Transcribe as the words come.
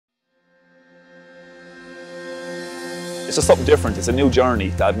It's just something different. It's a new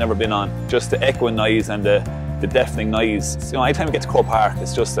journey that I've never been on. Just the echoing noise and the deafening noise. You know, anytime you get to Croke Park,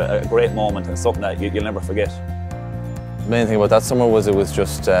 it's just a great moment and something that you'll never forget. The main thing about that summer was it was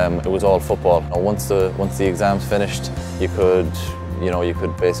just it was all football. Once the exams finished, you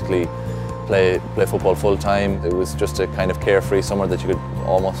could basically play football full time. It was just a kind of carefree summer that you could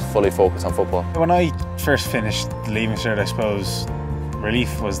almost fully focus on football. When I first finished the Leaving Cert, I suppose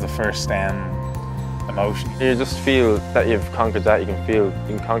relief was the first emotion. You just feel that you've conquered that. You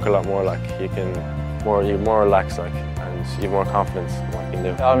can conquer a lot more. Like you're more relaxed, like, and you have more confidence in what you can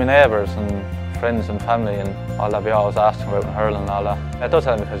do. All my neighbours and friends and family and all that, we always asking about hurling and all that. It does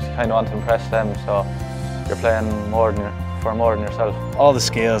help because you kind of want to impress them, so you're playing for more than yourself. All the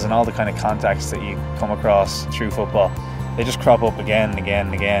skills and all the kind of contacts that you come across through football, they just crop up again and again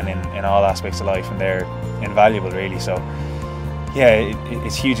and again in all aspects of life, and they're invaluable really. So yeah,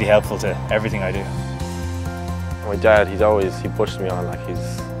 it's hugely helpful to everything I do. My dad, he pushes me on, like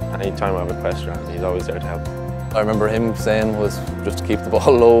any time I have a question, he's always there to help. I remember him saying was just to keep the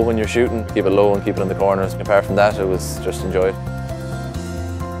ball low when you're shooting, keep it low and keep it in the corners. Apart from that, it was just enjoy it.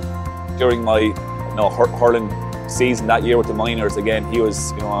 During my hurling season that year with the minors, again, he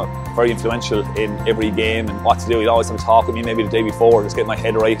was very influential in every game and what to do. He'd always have a talk with me maybe the day before, just get my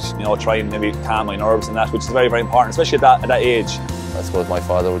head right, try and maybe calm my nerves and that, which is very, very important, especially at that age. I suppose my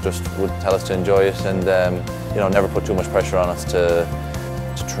father would tell us to enjoy it and never put too much pressure on us to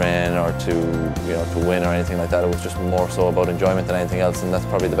train or to win or anything like that. It was just more so about enjoyment than anything else, and that's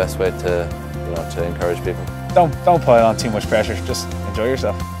probably the best way to encourage people. Don't pile on too much pressure, just enjoy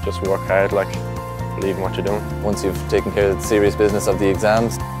yourself. Just work hard, like, believe in what you're doing. Once you've taken care of the serious business of the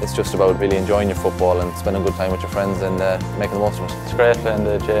exams, it's just about really enjoying your football and spending good time with your friends and making the most of it. It's great playing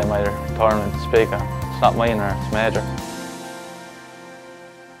the GAA minor tournament to speak on. It's not minor, it's major.